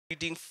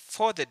reading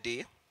for the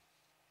day,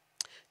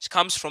 which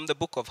comes from the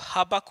book of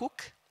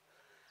Habakkuk,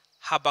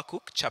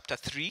 chapter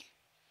 3.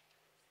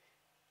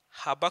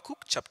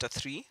 Habakkuk chapter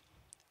 3,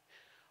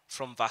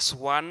 from verse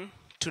 1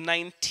 to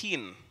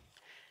 19.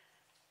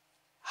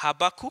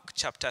 Habakkuk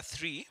chapter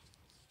 3,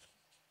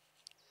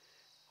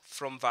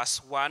 from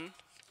verse 1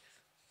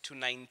 to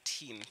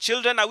 19.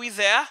 Children, are we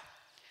there?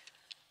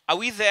 Are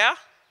we there?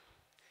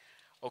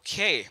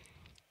 Okay.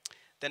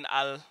 Then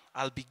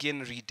I'll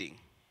begin reading.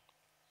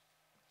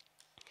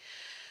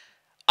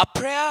 A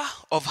prayer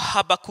of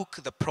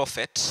Habakkuk the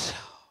prophet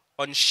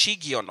on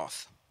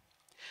Shigionoth.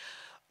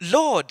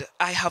 Lord,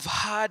 I have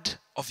heard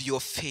of your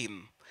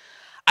fame.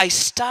 I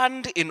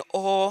stand in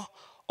awe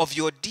of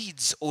your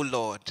deeds, O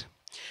Lord.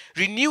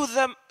 Renew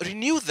them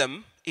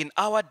in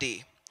our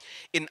day.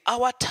 In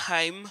our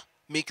time,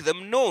 make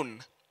them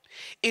known.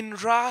 In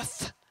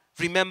wrath,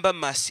 remember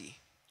mercy.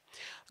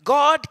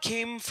 God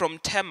came from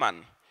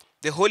Teman,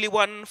 the Holy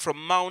One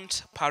from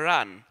Mount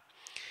Paran.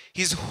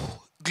 His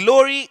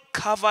glory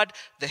covered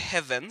the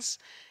heavens,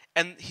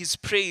 and his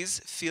praise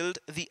filled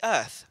the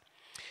earth.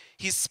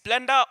 His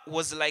splendor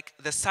was like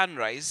the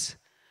sunrise.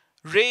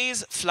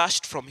 Rays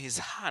flashed from his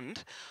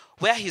hand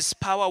where his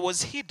power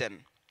was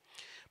hidden.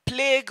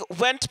 Plague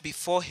went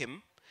before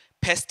him.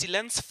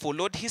 Pestilence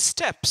followed his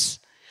steps.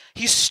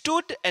 He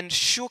stood and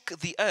shook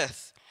the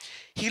earth.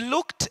 He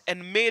looked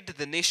and made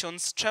the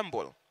nations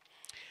tremble.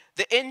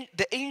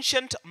 The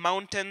ancient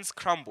mountains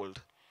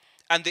crumbled,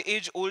 and the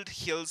age-old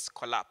hills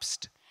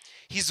collapsed.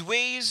 His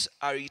ways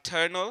are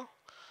eternal.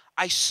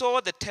 I saw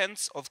the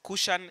tents of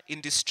Cushan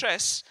in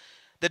distress,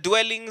 the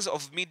dwellings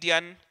of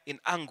Midian in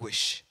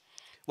anguish.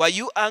 Were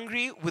you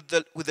angry with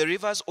the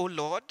rivers, O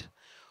Lord?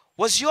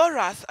 Was your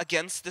wrath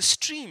against the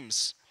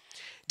streams?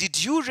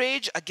 Did you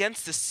rage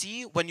against the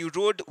sea when you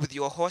rode with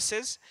your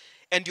horses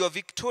and your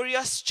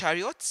victorious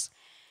chariots?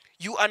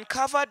 You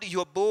uncovered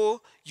your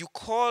bow, you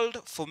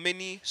called for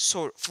many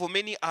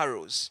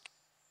arrows.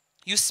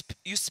 You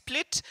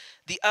split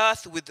the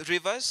earth with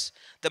rivers,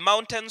 the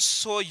mountains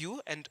saw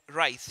you and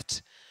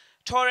writhed.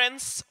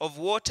 Torrents of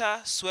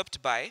water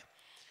swept by,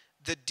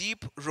 the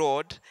deep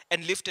roared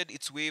and lifted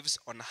its waves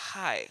on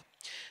high.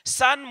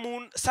 Sun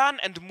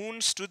and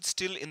moon stood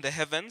still in the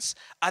heavens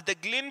at the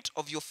glint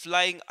of your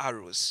flying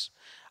arrows,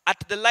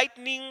 at the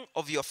lightning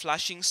of your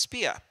flashing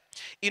spear.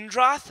 In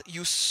wrath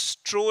you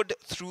strode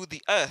through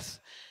the earth,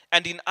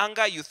 and in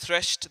anger you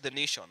threshed the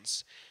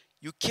nations.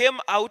 You came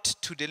out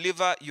to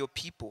deliver your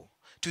people,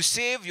 to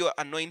save your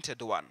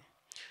anointed one.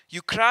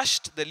 You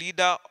crushed the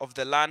leader of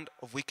the land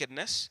of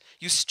wickedness.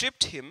 You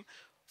stripped him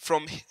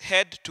from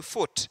head to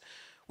foot.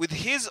 With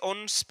his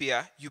own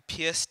spear, you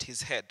pierced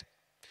his head.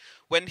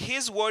 When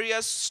his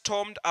warriors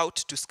stormed out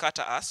to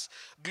scatter us,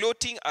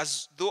 gloating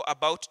as though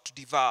about to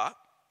devour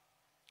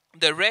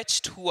the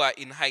wretched who are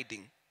in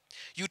hiding,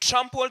 you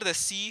trampled the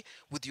sea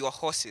with your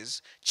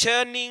horses,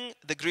 churning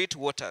the great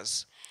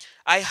waters.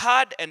 I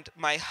heard and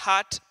my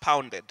heart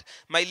pounded.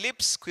 My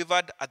lips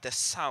quivered at the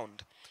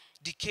sound.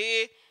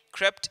 Decay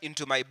crept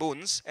into my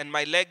bones, and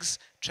my legs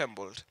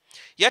trembled.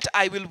 Yet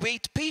I will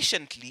wait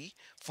patiently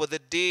for the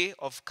day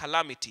of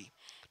calamity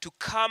to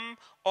come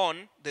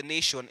on the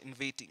nation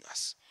invading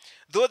us.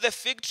 Though the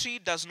fig tree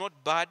does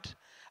not bud,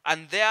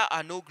 and there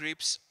are no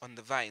grapes on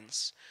the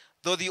vines,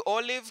 though the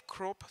olive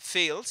crop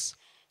fails,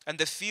 and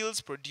the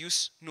fields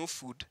produce no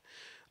food,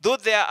 though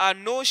there are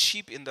no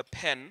sheep in the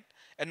pen,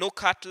 and no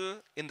cattle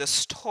in the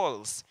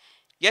stalls,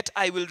 yet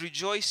I will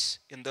rejoice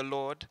in the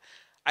Lord.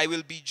 I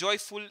will be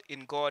joyful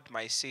in God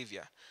my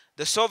Savior.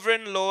 The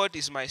sovereign Lord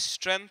is my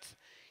strength.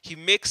 He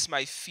makes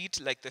my feet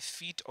like the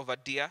feet of a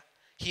deer.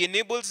 He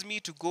enables me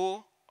to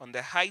go on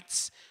the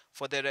heights,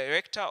 for the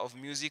director of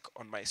music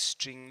on my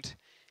stringed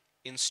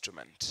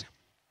instrument.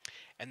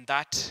 And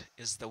that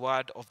is the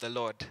word of the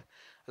Lord.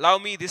 Allow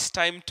me this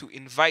time to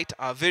invite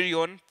our very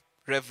own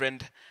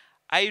Reverend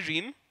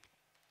Irene.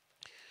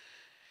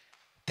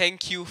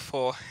 Thank you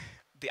for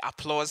the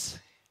applause.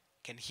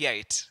 You can hear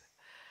it.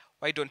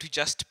 Why don't we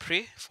just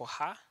pray for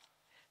her?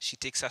 She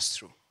takes us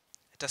through.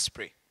 Let us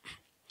pray.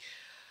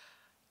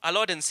 Our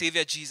Lord and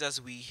Savior Jesus,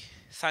 we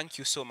thank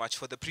you so much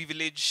for the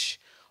privilege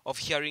of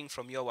hearing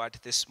from your word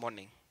this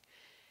morning.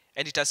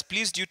 And it has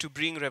pleased you to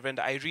bring Reverend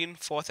Irene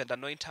forth and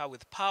anoint her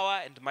with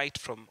power and might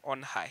from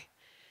on high.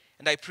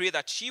 And I pray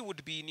that she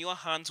would be in your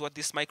hands what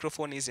this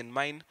microphone is in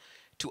mine,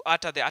 to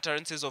utter the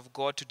utterances of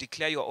God, to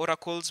declare your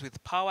oracles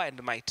with power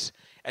and might,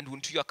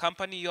 and to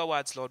accompany your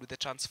words, Lord, with a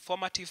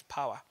transformative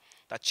power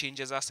that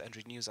changes us and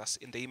renews us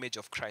in the image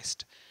of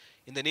Christ.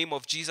 In the name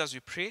of Jesus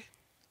we pray.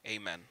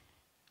 Amen.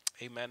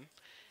 Amen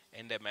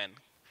and amen.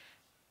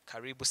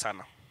 Karibu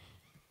sana.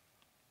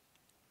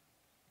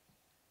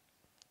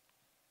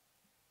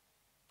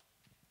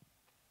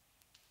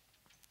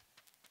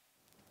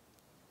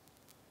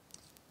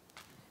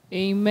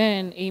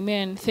 Amen.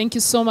 Amen. Thank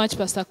you so much,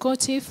 Pastor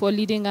Koti, for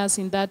leading us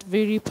in that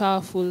very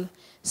powerful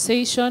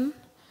session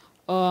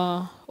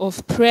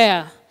of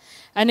prayer.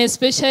 And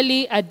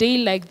especially a day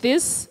like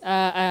this,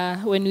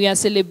 when we are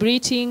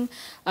celebrating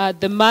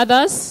the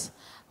mothers,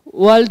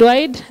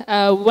 worldwide.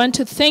 We want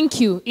to thank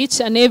you,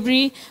 each and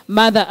every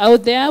mother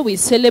out there. We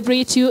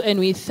celebrate you and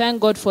we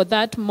thank God for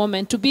that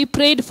moment to be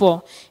prayed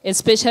for,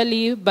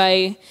 especially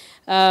by,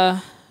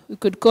 we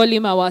could call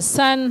him our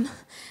son,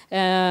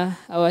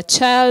 our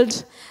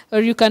child, or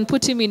you can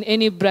put him in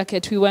any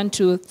bracket. We want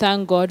to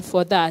thank God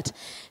for that.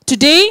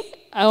 Today,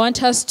 I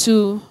want us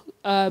to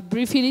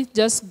briefly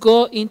just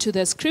go into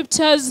the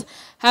scriptures,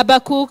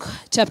 Habakkuk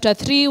chapter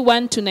 3,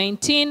 1 to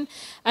 19.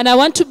 And I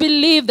want to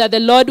believe that the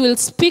Lord will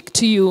speak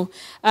to you,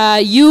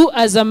 you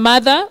as a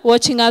mother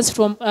watching us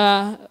from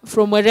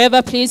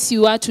wherever place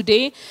you are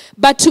today,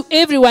 but to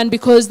everyone,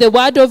 because the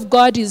word of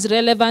God is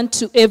relevant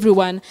to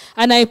everyone.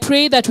 And I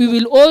pray that we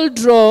will all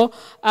draw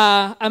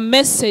a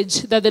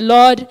message that the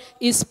Lord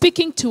is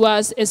speaking to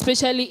us,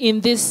 especially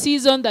in this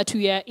season that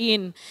we are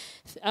in.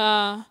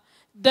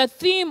 The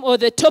theme or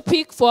the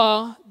topic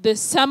for the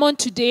sermon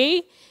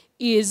today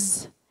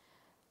is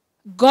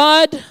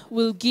God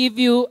will give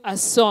you a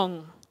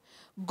song.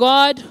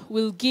 God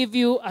will give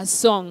you a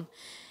song.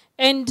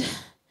 And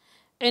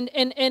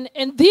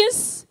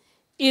this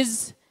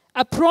is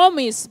a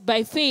promise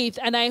by faith,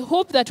 and I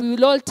hope that we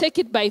will all take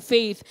it by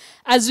faith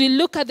as we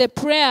look at the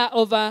prayer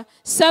of a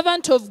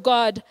servant of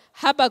God,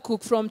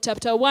 Habakkuk, from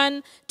chapter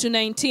 1 to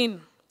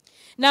 19.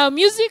 Now,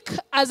 music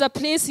has a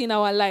place in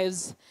our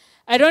lives.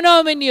 I don't know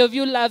how many of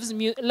you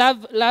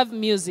love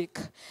music.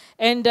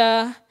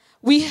 And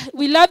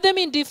we love them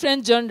in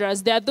different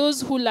genres. There are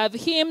those who love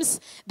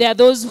hymns. There are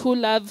those who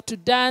love to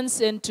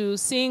dance and to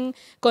sing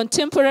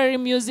contemporary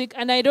music.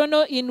 And I don't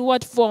know in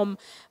what form,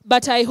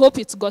 but I hope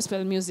it's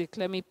gospel music.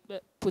 Let me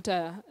put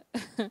a...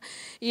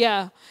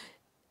 yeah.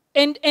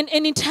 And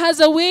it has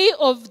a way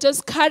of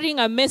just carrying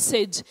a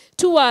message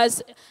to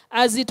us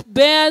as it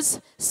bears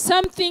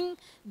something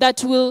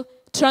that will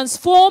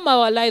transform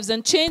our lives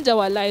and change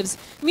our lives.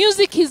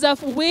 Music is a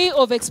way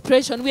of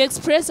expression. We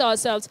express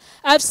ourselves.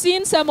 I've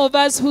seen some of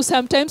us who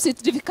sometimes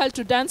it's difficult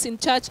to dance in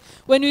church.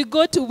 When we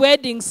go to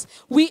weddings,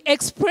 we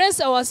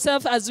express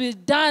ourselves as we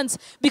dance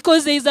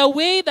because there is a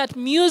way that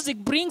music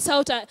brings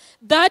out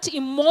that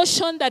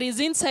emotion that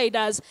is inside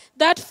us,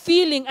 that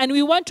feeling, and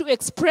we want to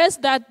express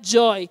that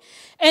joy.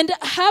 And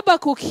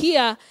Habakkuk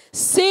here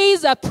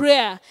says a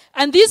prayer,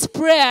 and this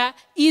prayer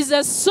is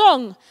a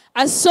song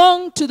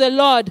to the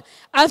Lord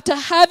after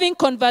having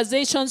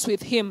conversations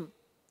with him.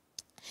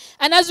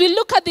 And as we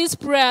look at this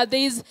prayer,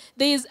 there is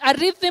a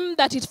rhythm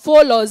that it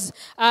follows,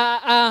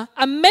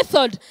 a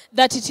method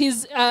that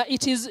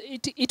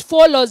it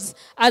follows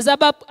as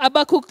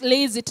Habakkuk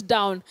lays it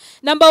down.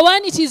 Number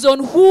one, it is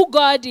on who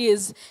God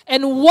is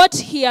and what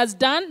he has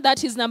done.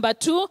 That is number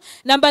two.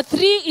 Number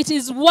three, it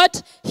is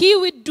what he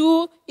will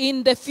do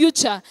in the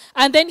future.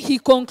 And then he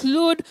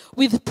concludes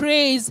with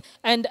praise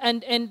and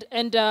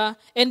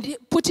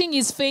putting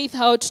his faith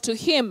out to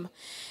him.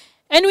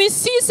 And we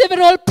see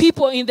several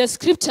people in the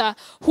scripture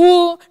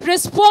who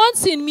respond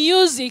in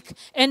music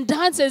and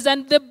dances.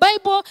 And the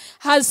Bible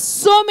has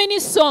so many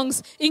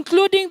songs,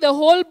 including the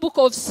whole book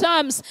of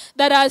Psalms,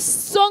 that are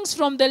songs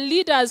from the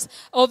leaders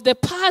of the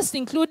past,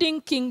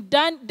 including King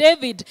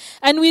David.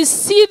 And we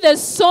see the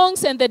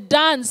songs and the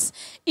dance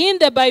in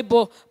the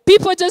Bible,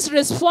 people just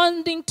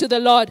responding to the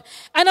Lord.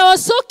 And I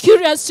was so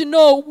curious to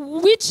know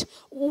which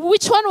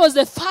one was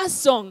the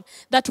first song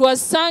that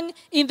was sung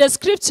in the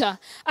scripture.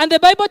 And the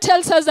Bible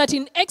tells us that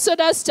in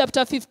Exodus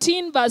chapter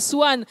 15 verse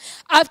 1,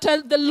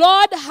 after the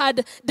Lord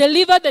had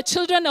delivered the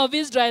children of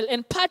Israel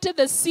and parted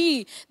the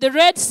sea, the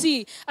Red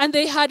Sea, and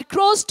they had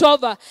crossed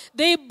over,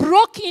 they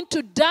broke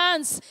into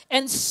dance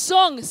and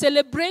song,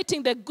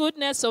 celebrating the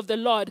goodness of the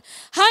Lord.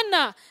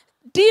 Hannah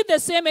did the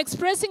same,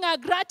 expressing her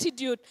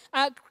gratitude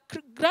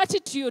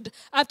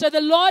after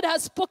the Lord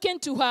has spoken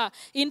to her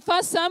in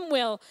 1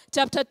 Samuel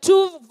chapter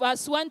 2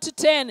 verse 1 to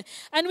 10.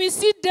 And we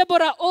see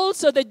Deborah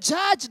also, the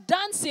judge,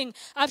 dancing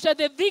after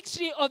the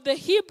victory of the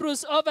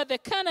Hebrews over the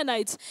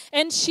Canaanites.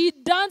 And she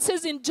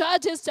dances in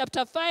Judges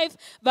chapter 5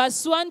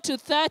 verse 1 to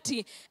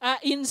 30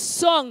 in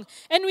song.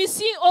 And we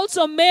see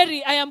also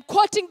Mary. I am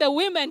quoting the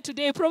women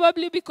today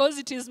probably because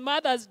it is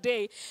Mother's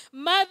Day.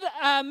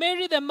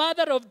 Mary, the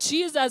mother of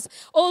Jesus,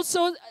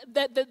 also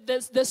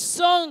the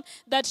song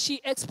that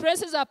she expresses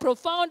a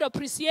profound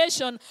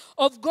appreciation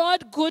of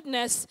God's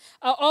goodness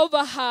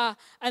over her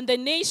and the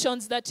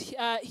nations that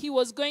he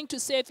was going to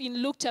save in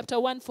Luke chapter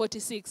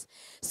 146.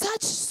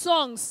 Such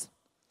songs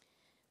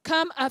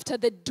come after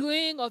the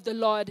doing of the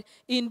Lord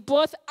in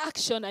both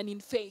action and in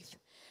faith.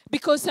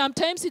 Because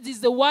sometimes it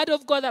is the word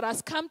of God that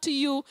has come to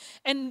you,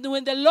 and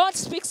when the Lord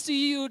speaks to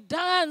you,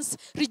 dance,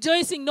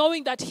 rejoicing,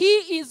 knowing that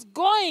he is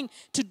going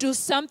to do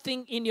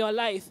something in your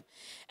life.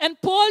 And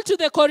Paul to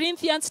the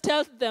Corinthians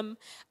tells them,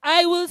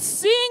 I will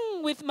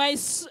sing with my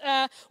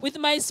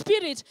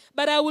spirit,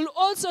 but I will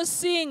also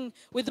sing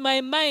with my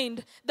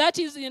mind. That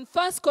is in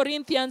 1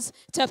 Corinthians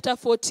chapter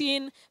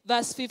 14,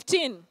 verse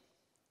 15.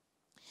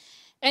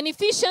 And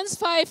Ephesians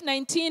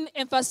 5:19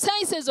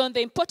 emphasizes on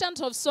the importance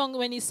of song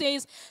when he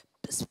says,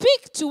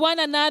 speak to one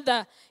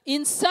another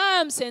in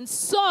psalms and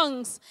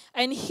songs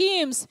and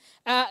hymns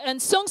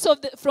and songs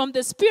from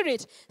the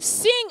Spirit.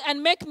 Sing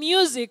and make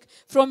music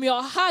from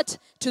your heart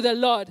to the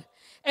Lord.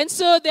 And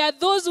so there are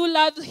those who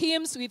love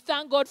hymns. We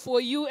thank God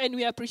for you and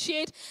we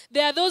appreciate.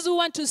 There are those who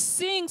want to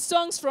sing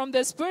songs from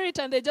the Spirit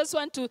and they just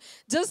want to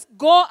just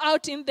go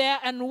out in there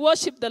and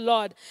worship the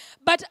Lord.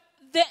 But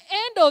the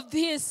end of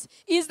this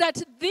is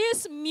that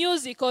this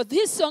music or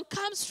this song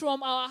comes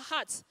from our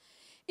hearts.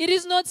 It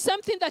is not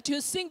something that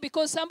you sing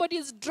because somebody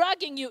is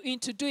dragging you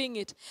into doing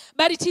it.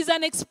 But it is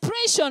an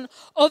expression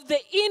of the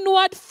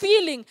inward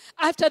feeling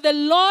after the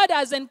Lord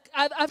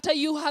after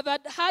you have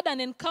had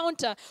an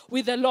encounter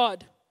with the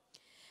Lord.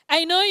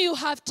 I know you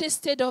have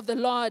tasted of the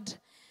Lord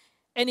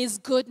and his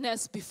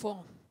goodness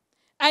before.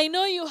 I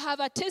know you have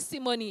a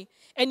testimony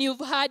and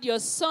you've heard your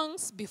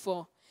songs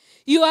before.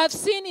 You have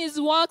seen his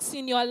works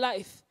in your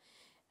life.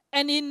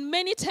 And in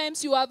many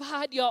times you have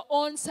had your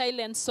own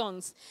silent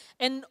songs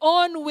and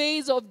own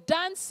ways of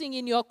dancing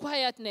in your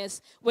quietness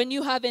when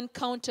you have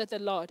encountered the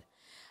Lord.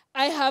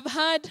 I have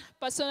had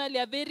personally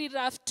a very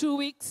rough 2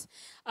 weeks.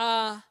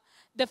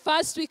 The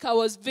first week I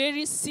was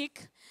very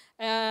sick.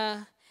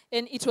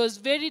 And it was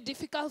very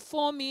difficult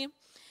for me.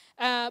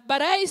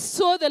 But I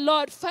saw the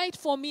Lord fight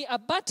for me a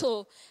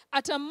battle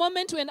at a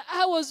moment when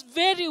I was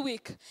very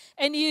weak.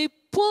 And he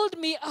pulled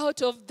me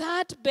out of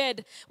that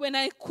bed when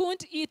I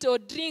couldn't eat or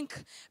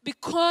drink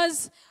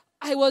because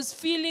I was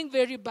feeling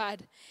very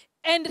bad.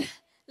 And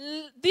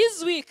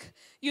this week,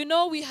 you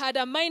know, we had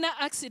a minor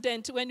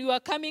accident when we were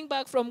coming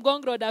back from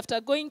Gong Road after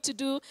going to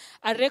do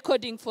a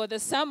recording for the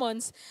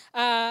sermons.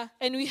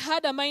 And we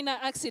had a minor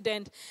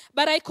accident.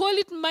 But I call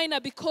it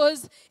minor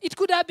because it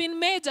could have been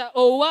major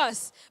or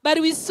worse. But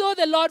we saw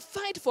the Lord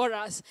fight for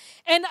us.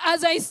 And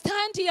as I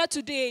stand here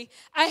today,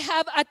 I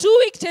have a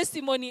 2-week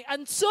testimony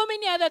and so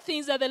many other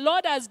things that the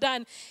Lord has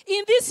done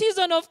in this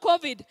season of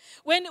COVID.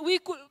 When we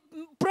could,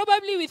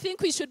 probably we think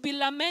we should be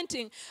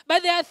lamenting.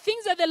 But there are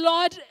things that the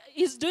Lord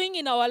is doing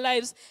in our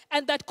lives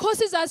and that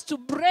causes us to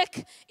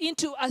break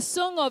into a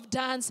song of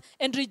dance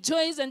and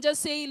rejoice and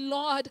just say,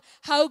 Lord,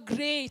 how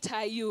great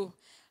are you?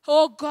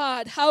 Oh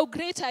God, how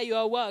great are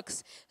your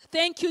works?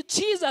 Thank you,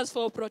 Jesus,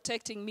 for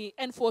protecting me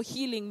and for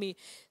healing me.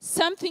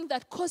 Something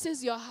that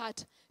causes your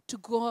heart to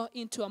go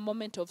into a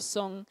moment of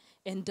song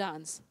and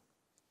dance.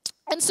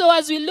 And so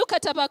as we look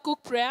at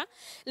Habakkuk prayer,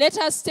 let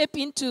us step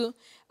into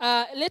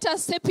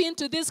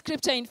this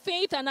scripture in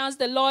faith and ask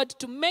the Lord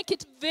to make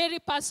it very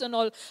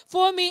personal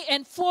for me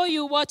and for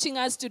you watching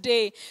us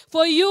today.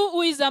 For you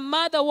who is a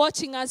mother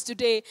watching us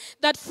today,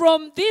 that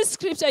from this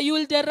scripture you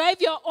will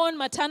derive your own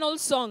maternal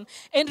song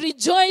and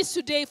rejoice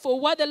today for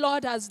what the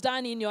Lord has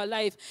done in your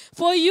life.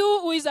 For you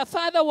who is a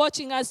father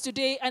watching us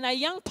today and a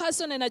young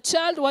person and a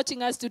child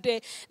watching us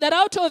today, that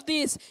out of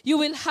this you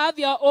will have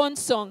your own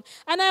song.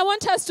 And I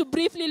want us to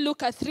briefly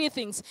look at 3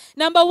 things.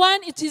 Number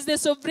 1, it is the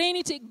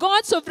sovereignty.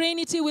 God's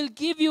sovereignty will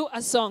give you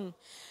a song.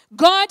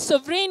 God's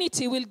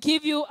sovereignty will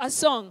give you a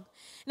song.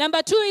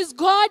 Number 2 is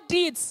God's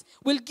deeds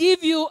will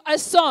give you a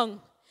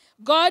song.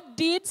 God's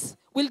deeds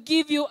will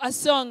give you a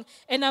song.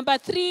 And number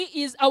 3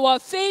 is our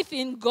faith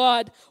in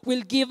God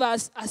will give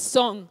us a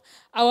song.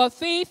 Our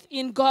faith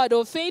in God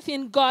or faith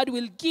in God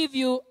will give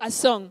you a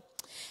song.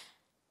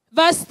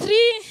 Verse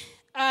 3,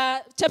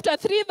 chapter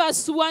 3,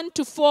 verse 1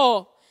 to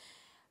 4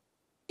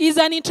 is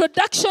an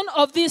introduction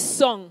of this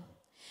song.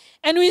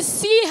 And we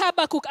see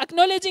Habakkuk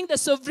acknowledging the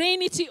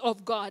sovereignty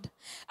of God.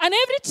 And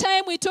every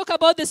time we talk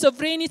about the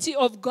sovereignty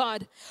of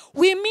God,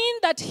 we mean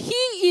that he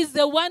is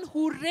the one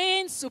who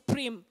reigns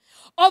supreme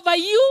over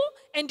you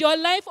and your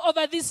life,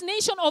 over this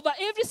nation, over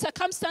every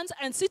circumstance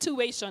and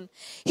situation.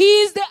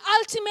 He is the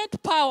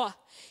ultimate power.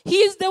 He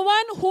is the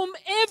one whom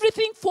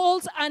everything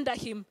falls under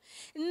him.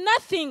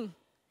 Nothing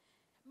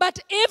but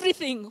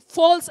everything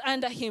falls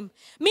under him.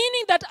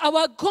 Meaning that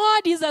our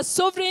God is a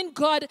sovereign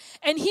God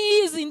and he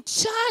is in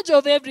charge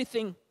of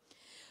everything.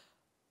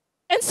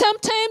 And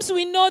sometimes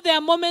we know there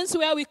are moments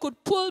where we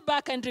could pull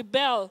back and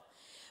rebel.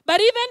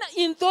 But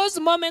even in those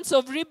moments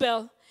of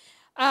rebel,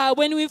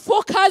 when we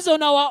focus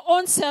on our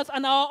own self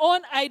and our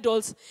own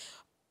idols,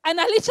 and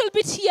a little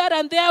bit here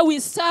and there we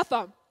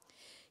suffer,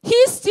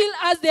 he still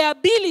has the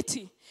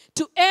ability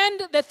to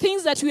end the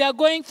things that we are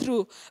going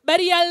through. But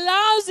he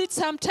allows it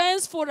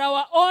sometimes for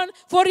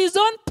his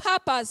own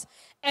purpose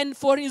and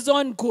for his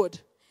own good.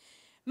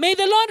 May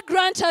the Lord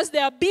grant us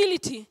the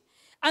ability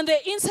and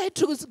the insight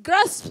to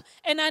grasp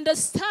and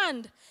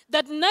understand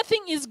that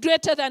nothing is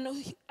greater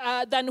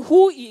than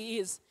who he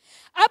is.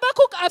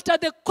 Habakkuk, after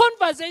the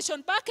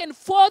conversation back and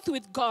forth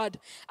with God,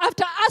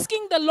 after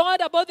asking the Lord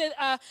about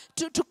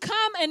to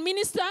come and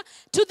minister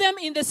to them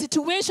in the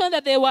situation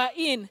that they were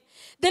in,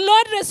 the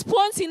Lord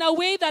responds in a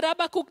way that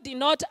Habakkuk did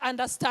not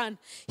understand.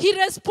 He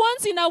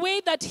responds in a way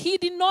that he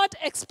did not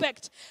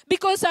expect.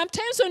 Because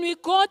sometimes when we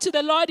go to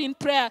the Lord in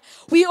prayer,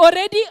 we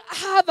already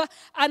have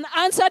an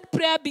answered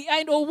prayer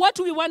behind or what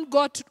we want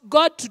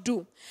God to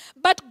do.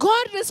 But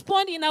God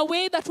responded in a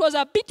way that was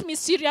a bit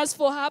mysterious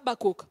for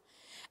Habakkuk.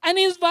 And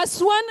in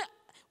verse 1,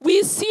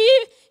 we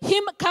see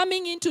him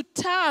coming into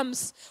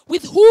terms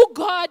with who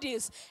God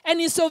is and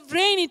his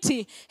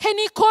sovereignty. And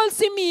he calls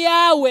him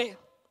Yahweh.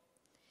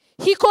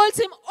 He calls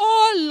him,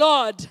 oh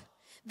Lord.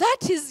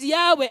 That is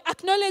Yahweh,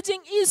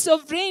 acknowledging his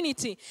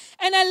sovereignty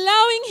and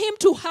allowing him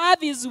to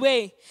have his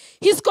way.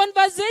 His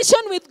conversation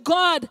with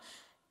God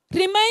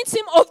reminds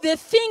him of the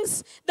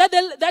things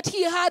that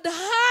he had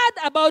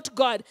heard about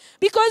God.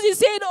 Because he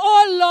said,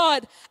 oh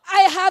Lord,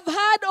 I have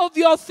heard of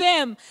your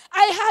fame.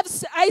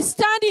 I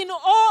stand in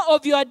awe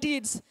of your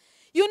deeds.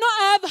 You know,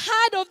 I have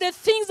heard of the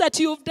things that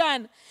you've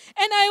done.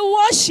 And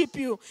I worship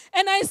you.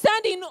 And I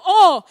stand in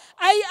awe.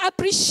 I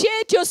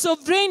appreciate your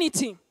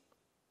sovereignty.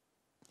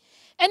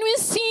 And we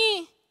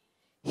see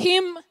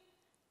him,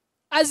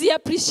 as he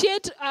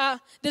appreciates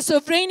the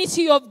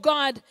sovereignty of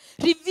God,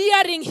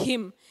 revering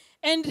him.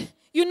 And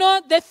you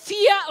know, the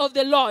fear of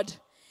the Lord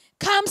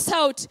comes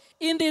out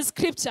in this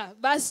scripture.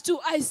 Verse 2,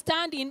 I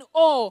stand in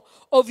awe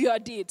of your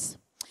deeds.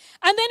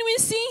 And then we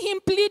see him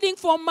pleading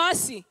for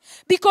mercy.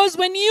 Because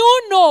when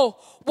you know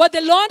what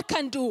the Lord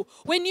can do,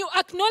 when you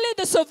acknowledge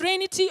the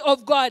sovereignty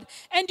of God,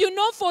 and you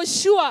know for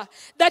sure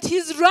that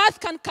his wrath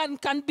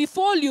can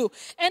befall you.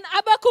 And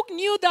Habakkuk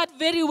knew that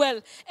very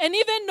well. And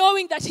even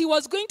knowing that he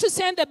was going to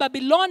send the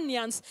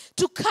Babylonians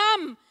to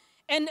come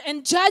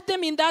and judge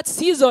them in that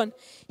season,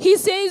 he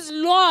says,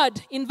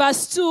 Lord, in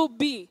verse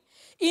 2b,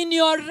 in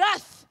your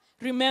wrath,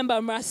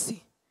 remember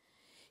mercy.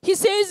 He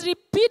says,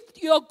 repeat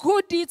your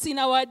good deeds in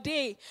our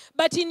day,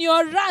 but in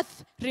your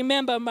wrath,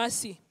 remember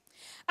mercy.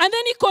 And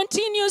then he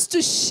continues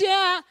to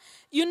share,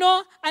 you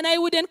know, and I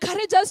would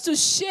encourage us to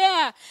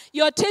share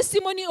your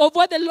testimony of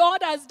what the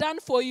Lord has done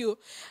for you.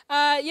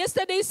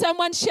 Yesterday,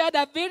 someone shared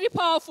a very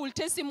powerful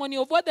testimony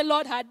of what the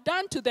Lord had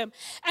done to them.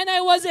 And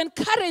I was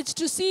encouraged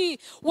to see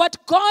what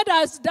God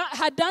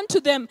had done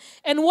to them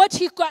and what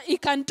he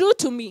can do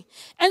to me.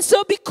 And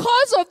so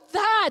because of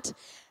that,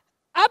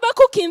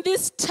 Habakkuk in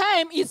this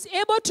time is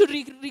able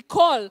to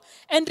recall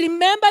and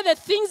remember the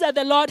things that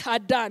the Lord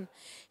had done.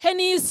 And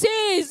he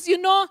says, you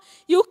know,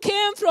 you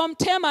came from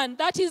Teman,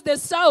 that is the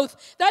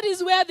south. That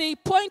is where they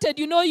pointed,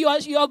 you know,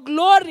 your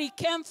glory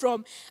came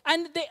from.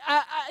 And they,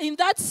 in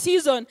that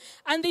season,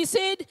 and they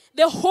said,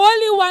 the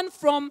Holy One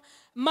from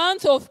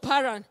Mount of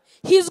Paran.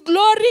 His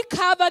glory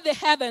covered the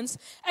heavens,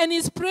 and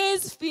his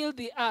praise filled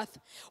the earth.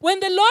 When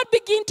the Lord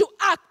begins to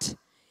act,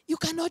 you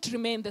cannot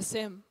remain the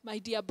same, my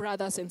dear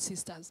brothers and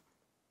sisters.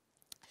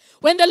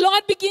 When the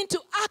Lord begins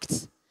to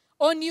act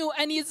on you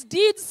and his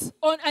deeds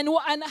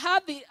and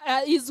have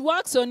his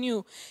works on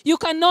you, you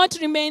cannot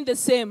remain the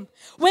same.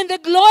 When the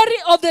glory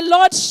of the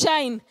Lord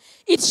shines,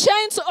 it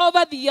shines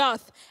over the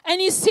earth. And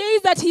he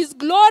says that his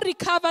glory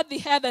covered the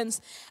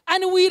heavens.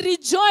 And we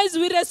rejoice,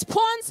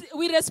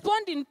 we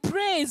respond in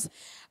praise.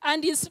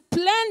 And his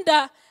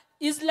splendor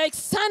is like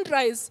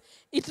sunrise.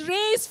 It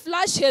rays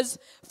flashes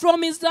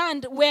from his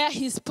hand where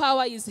his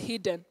power is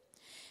hidden.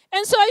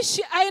 And so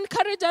I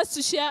encourage us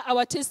to share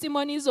our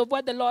testimonies of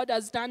what the Lord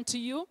has done to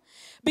you.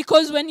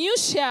 Because when you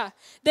share,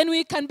 then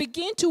we can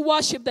begin to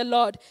worship the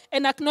Lord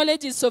and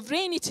acknowledge his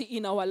sovereignty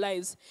in our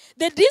lives.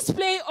 The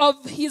display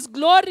of his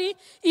glory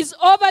is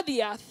over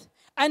the earth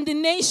and the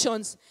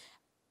nations.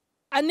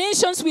 And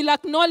nations will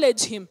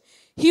acknowledge him.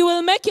 He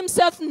will make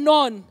himself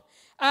known.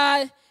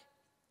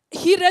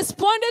 He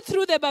responded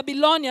through the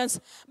Babylonians,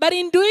 but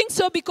in doing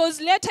so,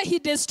 because later he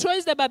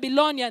destroys the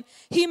Babylonian,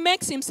 he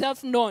makes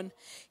himself known.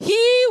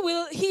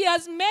 He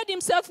has made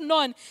himself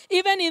known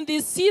even in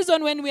this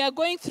season when we are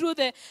going through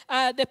the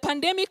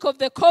pandemic of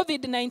the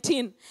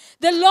COVID-19.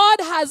 The Lord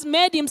has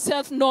made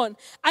himself known.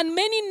 And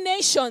many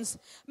nations,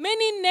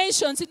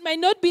 it might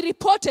not be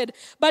reported,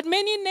 but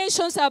many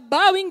nations are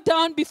bowing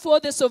down before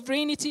the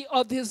sovereignty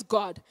of this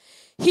God.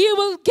 He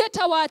will get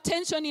our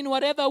attention in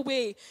whatever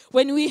way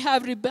when we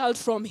have rebelled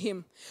from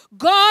him.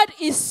 God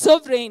is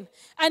sovereign,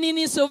 and in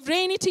his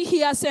sovereignty,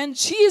 he has sent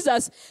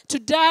Jesus to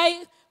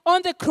die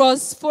on the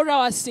cross for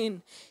our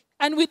sin,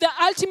 and with the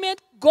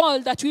ultimate goal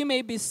that we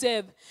may be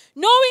saved.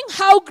 Knowing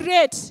how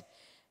great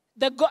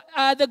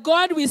the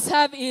God we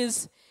serve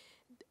is,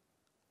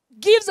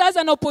 gives us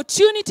an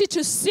opportunity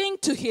to sing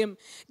to him.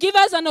 Give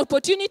us an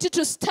opportunity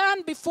to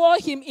stand before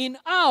him in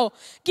awe.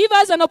 Give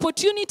us an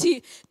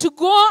opportunity to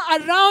go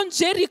around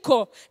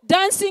Jericho,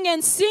 dancing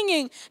and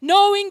singing,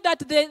 knowing that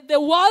the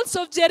walls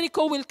of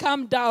Jericho will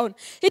come down.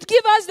 It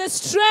gives us the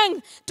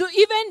strength to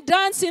even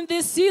dance in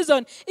this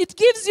season. It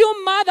gives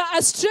you, mother,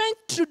 a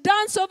strength to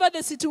dance over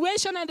the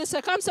situation and the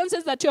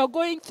circumstances that you're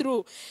going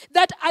through.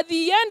 That at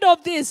the end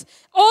of this,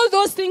 all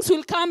those things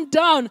will come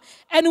down,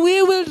 and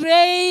we will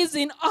raise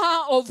in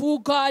awe of who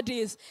God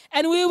is,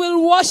 and we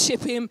will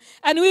worship him,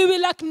 and we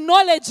will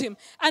acknowledge him,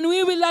 and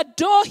we will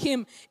adore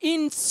him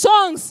in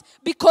songs,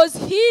 because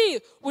he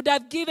would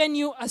have given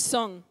you a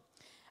song.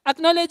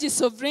 Acknowledge his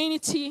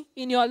sovereignty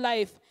in your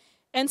life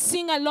and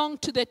sing along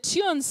to the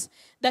tunes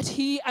that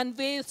he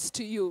unveils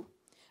to you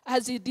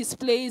as he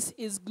displays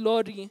his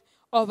glory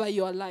over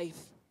your life.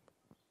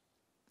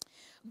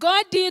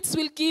 God deeds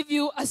will give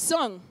you a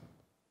song.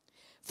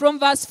 From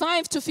verse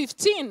 5 to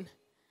 15,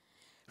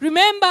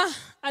 Remember,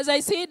 as I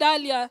said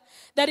earlier,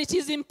 that it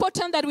is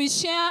important that we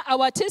share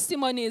our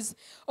testimonies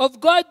of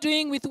God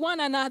doing with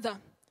one another.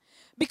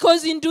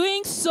 Because in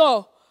doing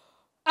so,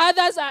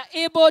 others are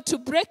able to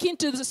break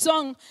into the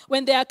song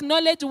when they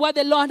acknowledge what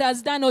the Lord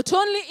has done, not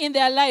only in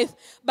their life,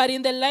 but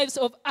in the lives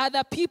of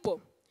other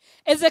people.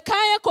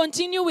 Ezekiah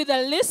continued with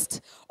a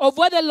list of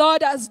what the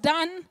Lord has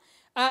done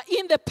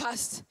in the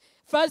past.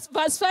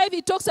 Verse 5,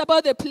 he talks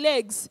about the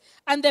plagues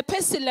and the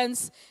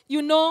pestilence.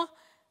 You know,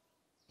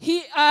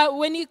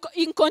 when he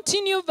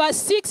continue, verse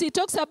 6, he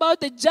talks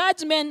about the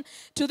judgment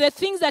to the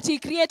things that he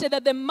created,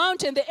 that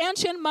the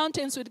ancient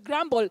mountains would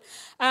crumble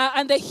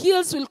and the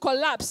hills will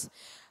collapse.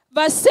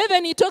 Verse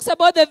 7, he talks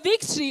about the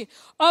victory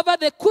over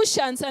the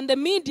Cushans and the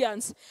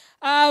Medians.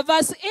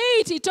 Verse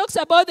 8, he talks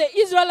about the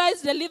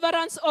Israelites'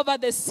 deliverance over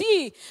the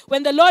sea,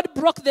 when the Lord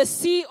broke the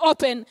sea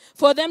open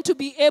for them to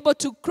be able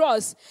to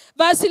cross.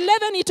 Verse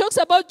 11, he talks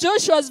about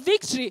Joshua's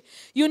victory.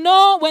 You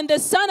know, when the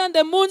sun and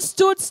the moon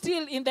stood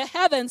still in the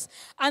heavens,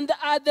 and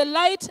at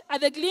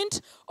the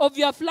glint of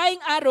your flying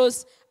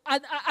arrows,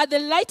 at the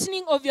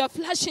lightning of your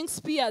flashing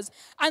spears,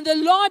 and the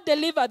Lord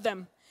delivered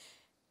them.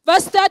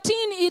 Verse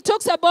 13, he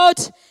talks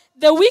about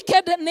the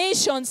wicked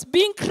nations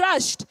being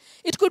crushed.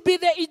 It could be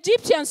the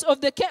Egyptians or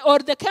the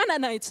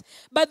Canaanites,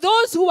 but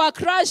those who are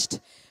crushed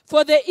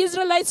for the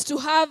Israelites to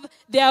have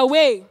their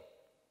way.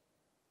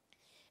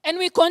 And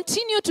we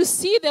continue to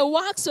see the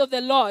works of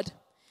the Lord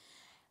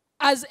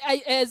as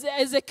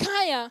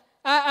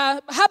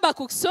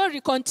Habakkuk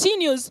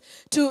continues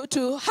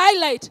to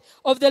highlight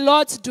of the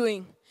Lord's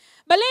doing.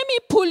 But let me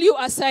pull you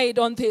aside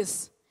on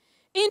this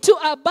into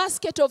a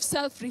basket of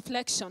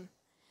self-reflection.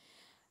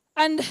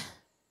 And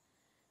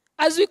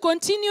as we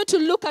continue to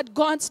look at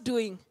God's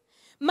doing,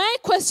 my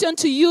question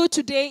to you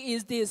today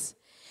is this: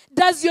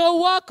 does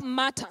your work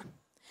matter?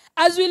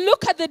 As we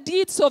look at the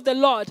deeds of the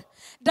Lord,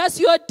 does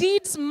your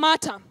deeds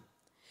matter?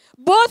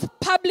 Both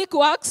public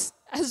works,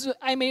 as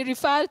I may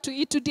refer to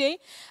it today,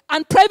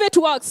 and private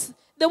works,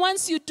 the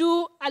ones you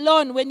do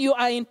alone when you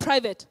are in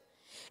private.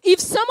 If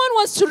someone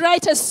was to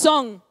write a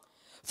song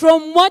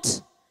from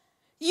what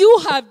you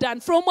have done,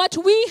 from what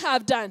we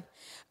have done,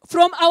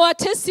 from our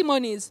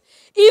testimonies,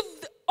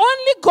 if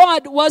only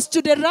God was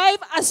to derive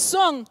a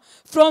song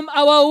from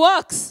our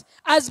works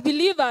as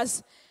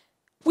believers,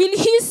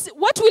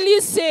 what will he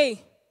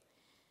say?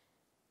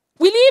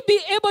 Will he be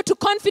able to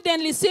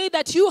confidently say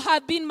that you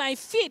have been my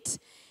feet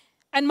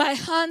and my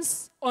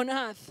hands on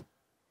earth?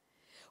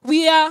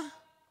 We are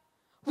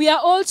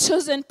all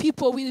chosen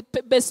people,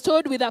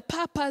 bestowed with a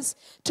purpose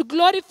to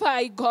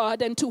glorify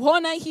God and to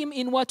honor him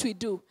in what we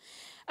do.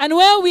 And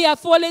where we are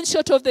fallen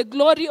short of the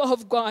glory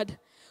of God,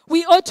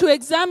 we ought to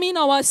examine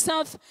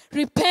ourselves,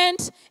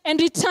 repent,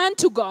 and return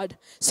to God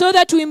so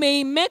that we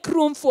may make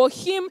room for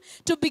him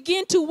to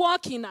begin to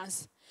work in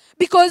us.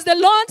 Because the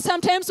Lord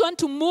sometimes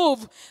wants to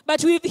move,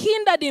 but we've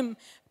hindered him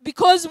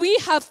because we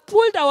have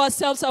pulled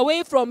ourselves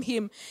away from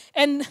him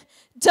and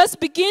just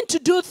begin to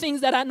do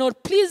things that are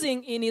not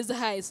pleasing in his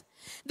eyes.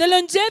 The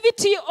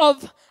longevity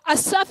of our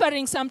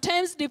suffering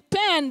sometimes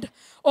depends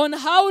on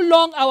how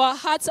long our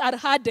hearts are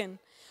hardened.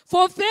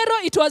 For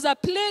Pharaoh, it was a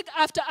plague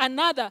after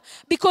another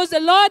because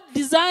the Lord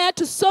desired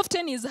to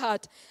soften his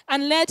heart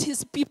and let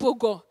his people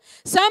go.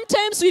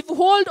 Sometimes we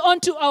hold on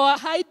to our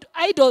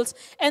idols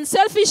and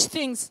selfish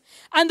things,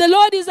 and the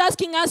Lord is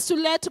asking us to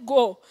let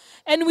go.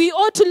 And we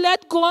ought to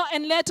let go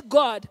and let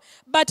God.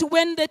 But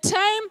when the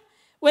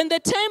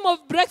time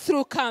of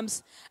breakthrough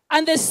comes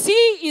and the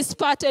sea is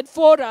parted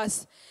for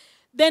us,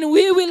 then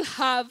we will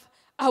have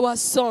our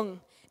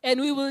song and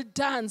we will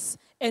dance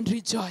and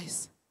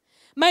rejoice.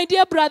 My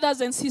dear brothers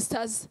and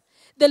sisters,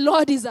 the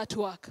Lord is at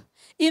work.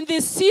 In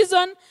this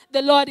season,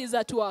 the Lord is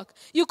at work.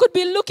 You could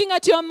be looking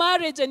at your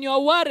marriage and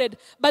you're worried,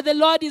 but the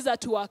Lord is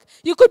at work.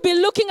 You could be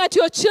looking at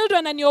your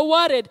children and you're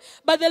worried,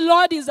 but the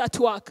Lord is at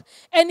work.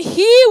 And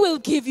he will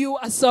give you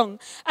a song.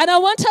 And I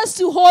want us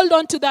to hold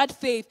on to that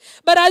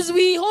faith. But as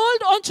we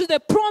hold on to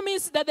the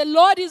promise that the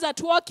Lord is at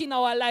work in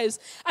our lives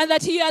and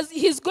that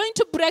he's going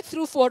to break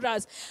through for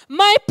us,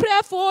 my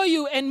prayer for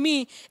you and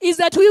me is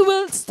that we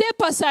will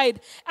step aside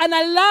and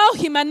allow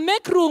him and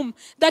make room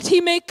that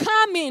he may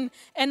come in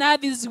and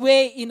have his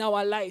way in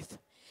our life.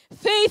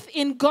 Faith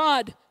in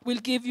God will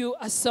give you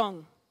a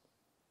song.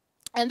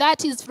 And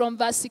that is from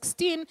verse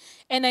 16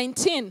 and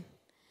 19.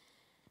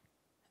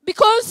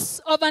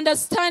 Because of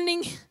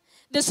understanding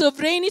the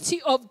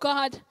sovereignty of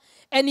God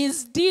and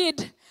his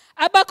deed,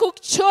 Habakkuk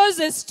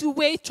chooses to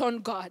wait on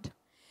God.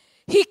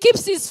 He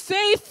keeps his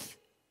faith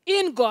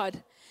in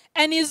God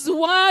and his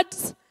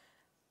words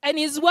and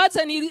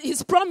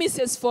his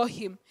promises for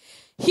him.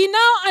 He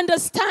now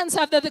understands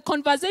after the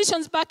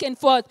conversations back and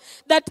forth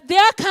that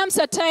there comes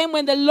a time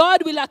when the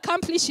Lord will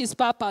accomplish his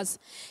purpose.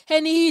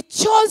 And he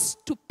chose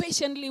to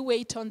patiently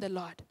wait on the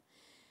Lord.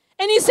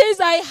 And he says,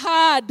 I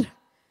heard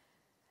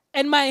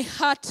and my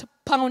heart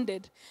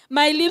pounded.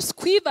 My lips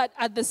quivered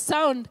at the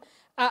sound,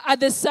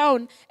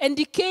 and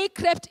decay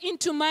crept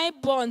into my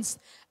bones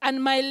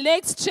and my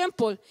legs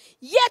trembled.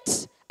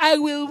 Yet I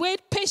will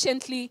wait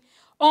patiently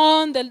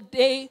on the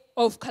day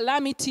of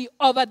calamity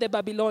over the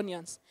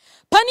Babylonians.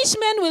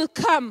 Punishment will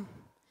come,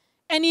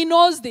 and he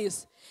knows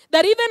this.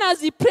 That even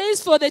as he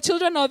prays for the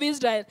children of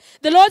Israel,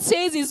 the Lord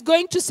says he's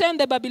going to send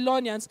the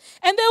Babylonians,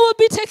 and they will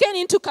be taken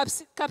into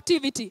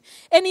captivity.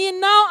 And he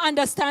now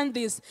understands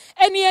this.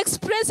 And he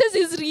expresses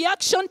his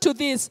reaction to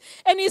this.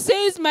 And he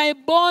says, my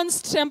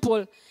bones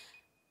tremble.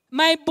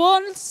 My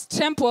bones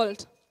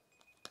trembled.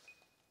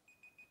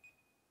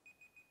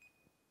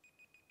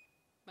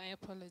 My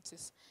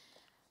apologies.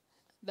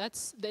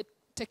 That's the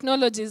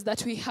technologies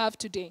that we have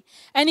today.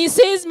 And he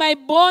says, my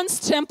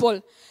bones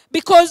tremble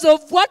because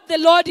of what the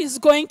Lord is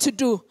going to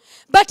do.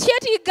 But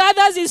yet he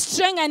gathers his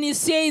strength and he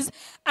says,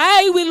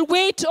 I will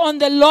wait on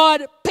the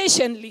Lord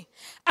patiently.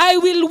 I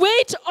will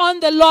wait on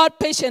the Lord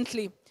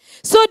patiently.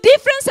 So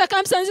different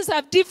circumstances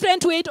have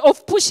different ways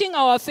of pushing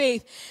our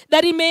faith.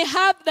 That it may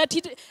have, that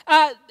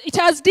it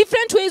has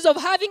different ways of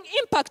having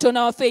impact on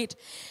our faith.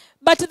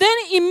 But then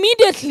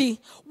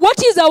immediately,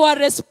 what is our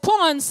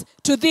response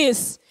to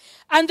this?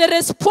 And the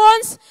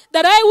response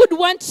that I would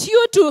want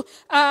you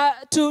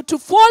to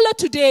follow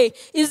today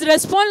is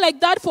respond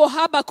like that for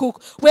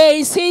Habakkuk, where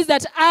he says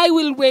that I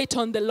will wait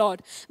on the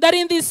Lord. That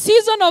in this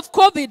season of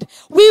COVID,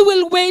 we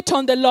will wait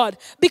on the Lord.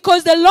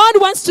 Because the Lord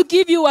wants to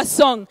give you a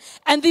song.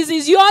 And this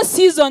is your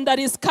season that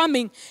is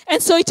coming.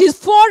 And so it is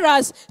for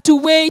us to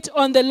wait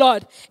on the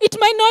Lord. It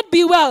might not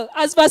be well,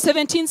 as verse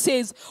 17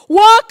 says.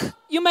 Walk.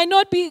 You might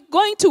not be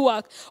going to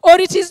work, or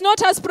it is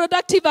not as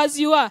productive as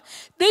you are.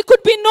 There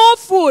could be no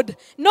food,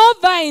 no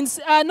vines,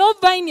 no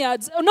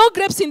vineyards, no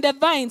grapes in the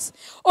vines,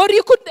 or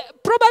you could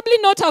probably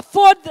not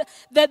afford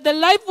the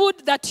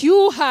livelihood that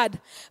you had.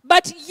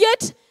 But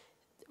yet,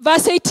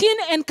 verse 18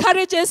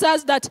 encourages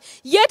us that,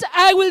 yet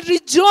I will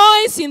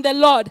rejoice in the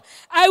Lord.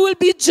 I will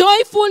be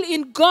joyful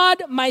in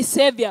God, my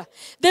Savior.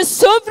 The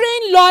sovereign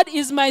Lord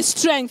is my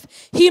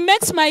strength. He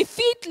makes my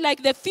feet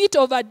like the feet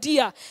of a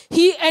deer.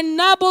 He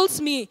enables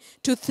me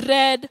to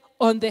tread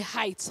on the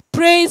heights.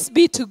 Praise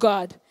be to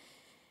God.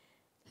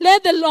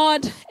 Let the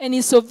Lord and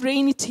his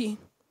sovereignty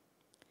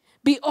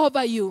be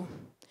over you.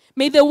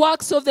 May the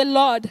works of the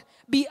Lord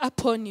be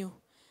upon you.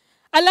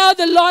 Allow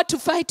the Lord to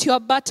fight your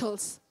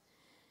battles.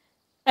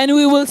 And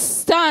we will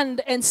stand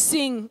and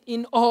sing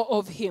in awe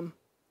of him.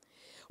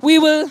 We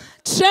will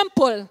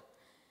trample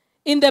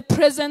in the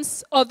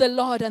presence of the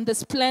Lord and the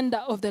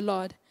splendor of the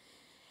Lord.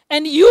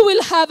 And you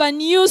will have a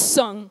new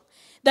song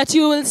that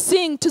you will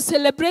sing to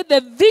celebrate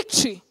the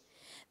victory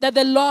that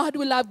the Lord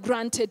will have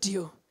granted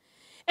you.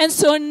 And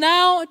so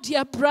now,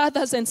 dear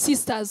brothers and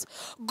sisters,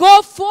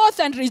 go forth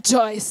and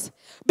rejoice,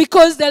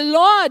 because the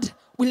Lord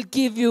will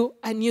give you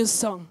a new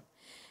song.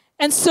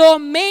 And so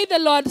may the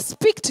Lord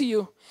speak to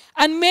you.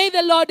 And may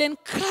the Lord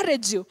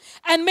encourage you.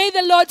 And may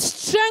the Lord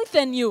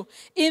strengthen you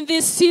in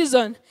this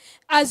season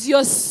as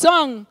your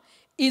song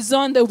is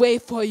on the way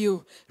for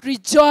you.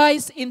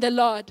 Rejoice in the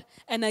Lord.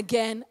 And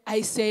again,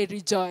 I say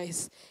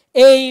rejoice.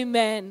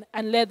 Amen.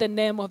 And let the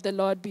name of the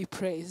Lord be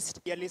praised.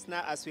 Dear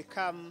listener, as we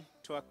come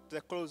to the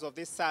close of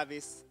this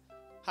service,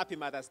 happy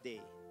Mother's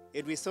Day.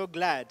 We're so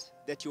glad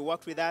that you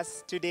walked with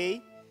us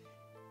today.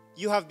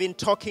 You have been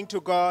talking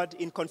to God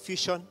in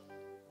confusion.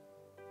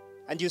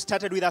 And you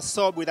started with a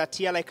sob, with a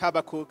tear like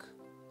Habakkuk.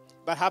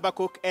 But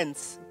Habakkuk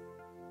ends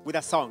with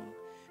a song.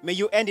 May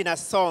you end in a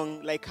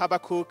song like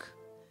Habakkuk.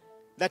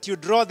 That you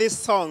draw this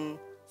song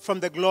from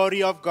the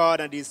glory of God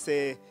and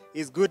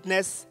his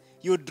goodness.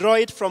 You draw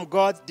it from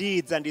God's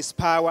deeds and his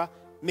power.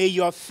 May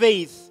your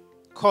faith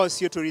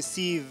cause you to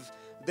receive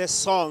the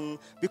song.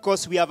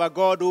 Because we have a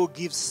God who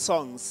gives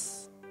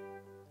songs.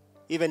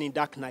 Even in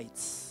dark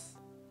nights.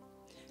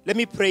 Let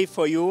me pray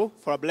for you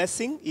for a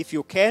blessing if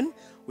you can.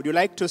 Would you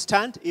like to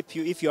stand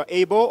if you're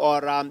able,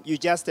 or you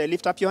just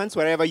lift up your hands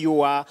wherever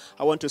you are?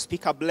 I want to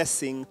speak a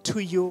blessing to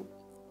you.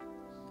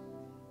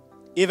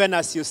 Even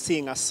as you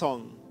sing a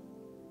song,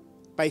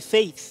 by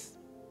faith,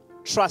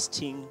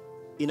 trusting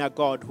in a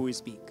God who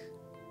is big.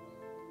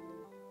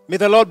 May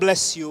the Lord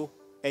bless you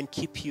and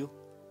keep you.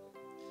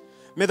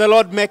 May the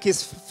Lord make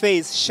his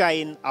face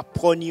shine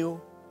upon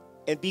you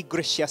and be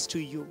gracious to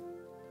you.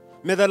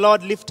 May the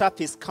Lord lift up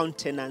his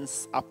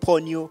countenance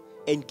upon you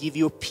and give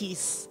you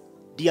peace.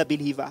 Dear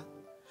believer,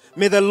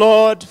 may the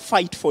Lord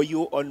fight for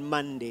you on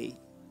Monday.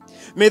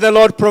 May the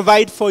Lord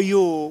provide for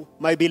you,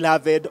 my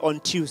beloved, on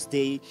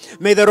Tuesday.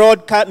 May the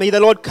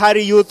Lord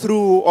carry you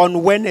through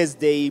on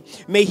Wednesday.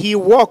 May he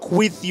walk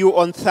with you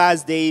on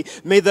Thursday.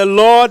 May the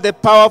Lord, the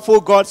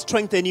powerful God,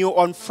 strengthen you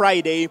on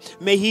Friday.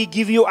 May he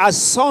give you a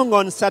song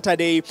on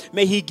Saturday.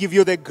 May he give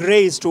you the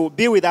grace to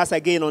be with us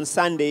again on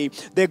Sunday.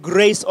 The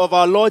grace of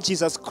our Lord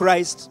Jesus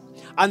Christ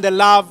and the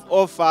love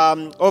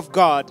of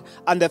God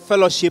and the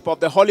fellowship of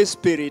the Holy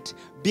Spirit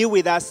be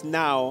with us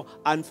now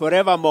and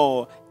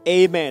forevermore.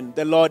 Amen.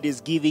 The Lord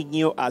is giving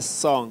you a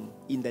song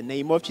in the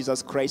name of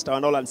Jesus Christ, our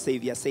Lord and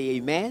Savior. Say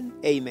amen.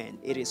 Amen.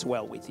 It is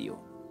well with you.